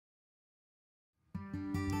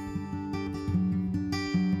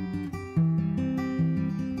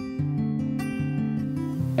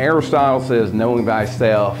Aristotle says knowing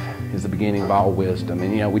thyself is the beginning of all wisdom.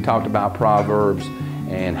 And you know, we talked about Proverbs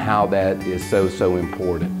and how that is so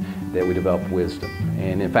important, that we develop wisdom.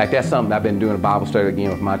 And in fact, that's something I've been doing a Bible study again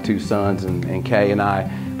with my two sons and Kay and I,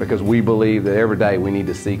 because we believe that every day we need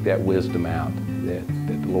to seek that wisdom out that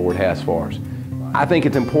the Lord has for us. I think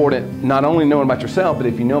it's important not only knowing about yourself, but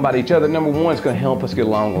if you know about each other, number one, it's going to help us get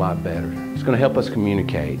along a lot better. It's going to help us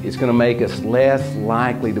communicate. It's going to make us less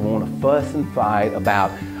likely to want to fuss and fight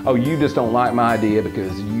about, oh, you just don't like my idea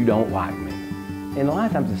because you don't like me. And a lot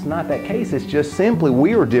of times it's not that case. It's just simply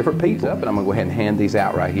we are different people. And I'm going to go ahead and hand these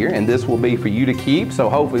out right here. And this will be for you to keep. So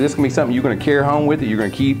hopefully this can be something you're going to carry home with you. You're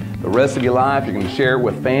going to keep the rest of your life. You're going to share it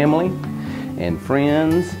with family and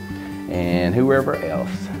friends and whoever else.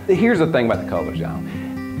 Here's the thing about the colors, y'all.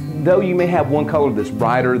 Though you may have one color that's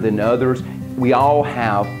brighter than others, we all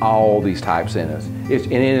have all these types in us.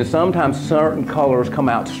 And sometimes certain colors come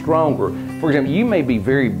out stronger. For example, you may be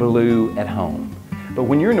very blue at home. But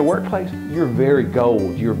when you're in the workplace, you're very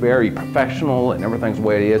gold, you're very professional and everything's the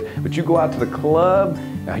way it is. But you go out to the club,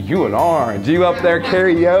 you an orange, you up there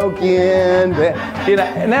karaokeing, you know,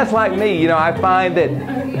 and that's like me. You know, I find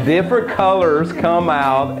that different colors come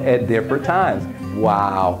out at different times.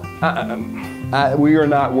 Wow, we are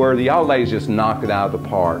not worthy. Y'all ladies just knocked it out of the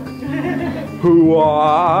park.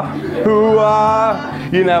 Hoo-ah, hoo-ah,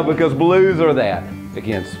 you know, because blues are that.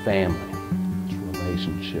 Against family, it's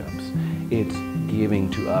relationships, it's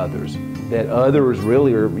giving to others. That others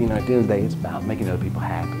really are, you know, at the end of the day, it's about making other people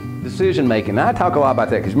happy. Decision making. Now, I talk a lot about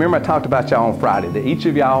that because remember I talked about y'all on Friday that each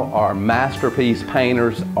of y'all are masterpiece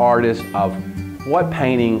painters, artists of what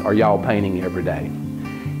painting are y'all painting every day?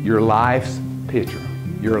 Your life's picture,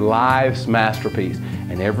 your life's masterpiece.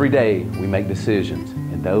 And every day we make decisions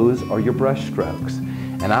and those are your brush strokes.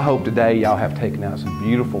 And I hope today y'all have taken out some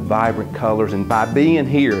beautiful, vibrant colors, and by being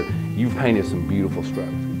here, you've painted some beautiful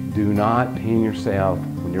strokes. Do not pin yourself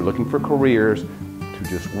when you're looking for careers to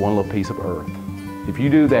just one little piece of earth. If you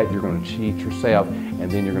do that, you're going to cheat yourself,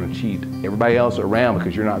 and then you're going to cheat everybody else around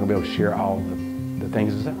because you're not going to be able to share all the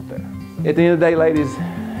things that's out there. At the end of the day, ladies,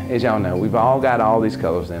 as y'all know, we've all got all these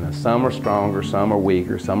colors in us. Some are stronger, some are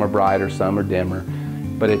weaker, some are brighter, some are dimmer.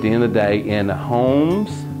 But at the end of the day, in the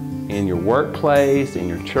homes, in your workplace, in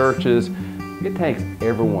your churches, it takes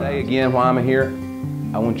everyone. Today, again, while I'm here,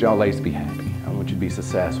 I want y'all ladies to be happy. I want you to be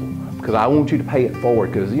successful because I want you to pay it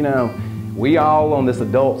forward because, you know, we all on this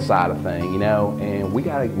adult side of thing, you know, and we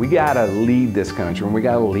gotta lead this country and we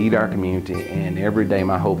gotta lead our community, and every day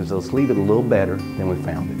my hope is let's leave it a little better than we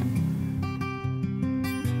found it.